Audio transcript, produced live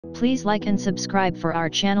Please like and subscribe for our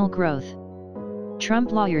channel growth.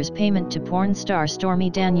 Trump lawyer's payment to porn star Stormy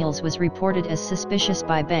Daniels was reported as suspicious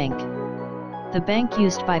by bank. The bank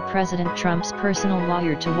used by President Trump's personal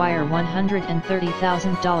lawyer to wire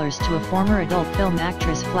 $130,000 to a former adult film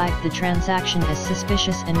actress flagged the transaction as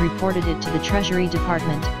suspicious and reported it to the Treasury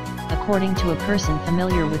Department, according to a person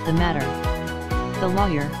familiar with the matter. The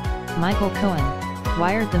lawyer, Michael Cohen,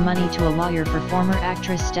 wired the money to a lawyer for former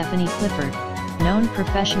actress Stephanie Clifford, known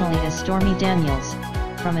professionally as Stormy Daniels,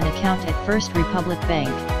 from an account at First Republic Bank.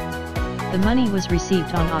 The money was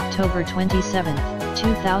received on October 27,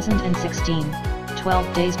 2016,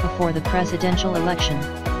 12 days before the presidential election,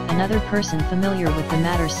 another person familiar with the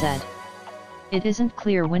matter said. It isn't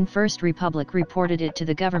clear when First Republic reported it to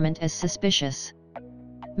the government as suspicious.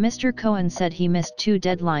 Mr. Cohen said he missed two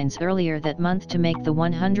deadlines earlier that month to make the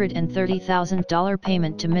 $130,000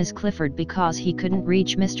 payment to Ms. Clifford because he couldn't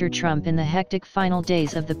reach Mr. Trump in the hectic final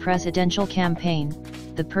days of the presidential campaign,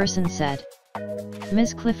 the person said.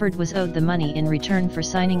 Ms. Clifford was owed the money in return for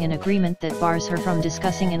signing an agreement that bars her from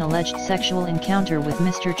discussing an alleged sexual encounter with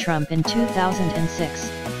Mr. Trump in 2006,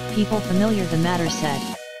 people familiar the matter said.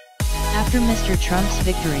 After Mr. Trump's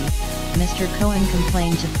victory, Mr. Cohen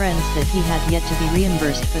complained to friends that he had yet to be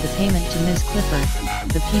reimbursed for the payment to Ms. Clifford,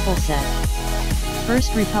 the people said.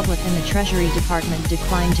 First Republic and the Treasury Department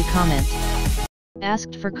declined to comment.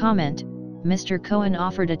 Asked for comment, Mr. Cohen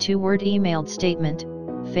offered a two-word emailed statement,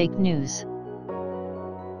 "Fake news."